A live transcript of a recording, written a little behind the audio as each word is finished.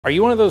Are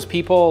you one of those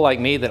people like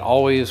me that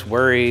always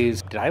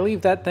worries, did I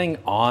leave that thing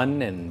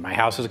on and my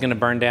house is gonna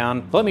burn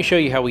down? Let me show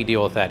you how we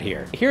deal with that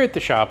here. Here at the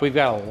shop, we've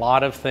got a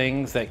lot of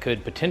things that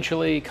could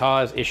potentially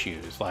cause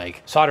issues,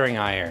 like soldering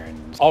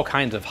irons, all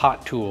kinds of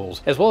hot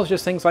tools, as well as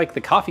just things like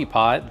the coffee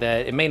pot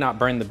that it may not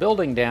burn the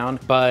building down,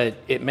 but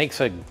it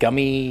makes a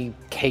gummy,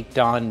 caked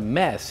on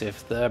mess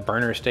if the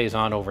burner stays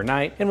on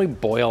overnight and we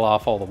boil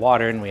off all the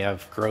water and we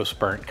have gross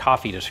burnt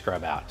coffee to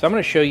scrub out. So I'm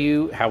gonna show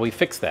you how we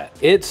fix that.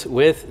 It's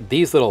with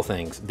these little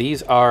things.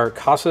 These are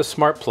Kasa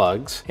Smart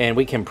Plugs, and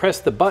we can press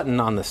the button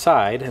on the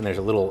side, and there's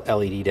a little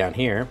LED down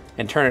here,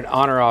 and turn it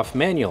on or off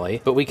manually,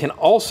 but we can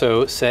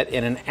also set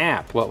in an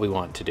app what we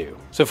want to do.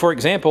 So for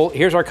example,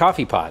 here's our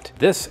coffee pot.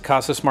 This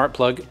Kasa Smart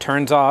Plug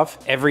turns off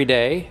every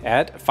day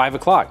at 5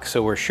 o'clock,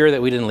 so we're sure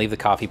that we didn't leave the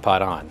coffee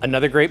pot on.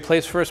 Another great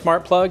place for a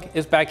smart plug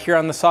is back here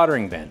on the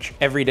soldering bench.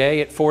 Every day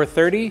at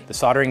 4:30, the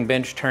soldering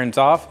bench turns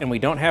off, and we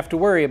don't have to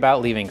worry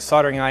about leaving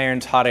soldering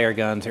irons, hot air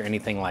guns, or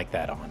anything like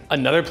that on.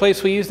 Another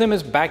place we use them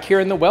is back here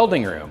in the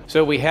welding room.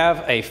 So we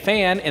have a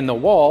fan in the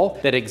wall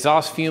that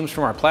exhausts fumes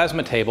from our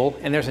plasma table,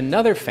 and there's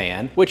another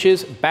fan which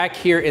is back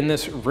here in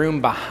this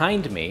room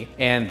behind me,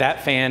 and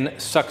that fan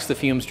sucks the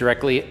fumes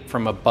directly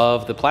from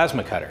above the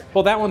plasma cutter.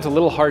 Well, that one's a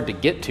little hard to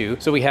get to,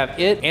 so we have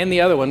it and the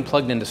other one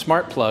plugged into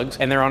smart plugs,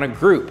 and they're on a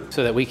group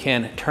so that we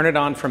can turn it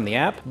on from the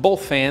app.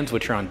 Both fans,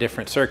 which are on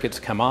different circuits,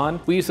 come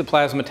on. We use the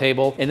plasma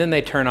table and then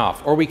they turn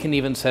off, or we can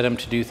even set them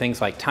to do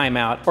things like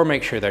timeout or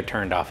make sure they're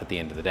turned off at the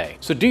end of the day.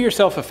 So do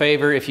yourself a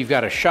favor, if you've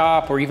got a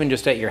shop or even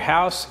just at your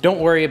house, don't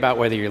worry about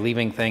whether you're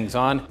leaving things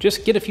on.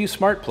 Just get a few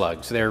smart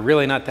plugs. They're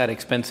really not that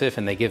expensive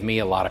and they give me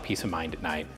a lot of peace of mind at night.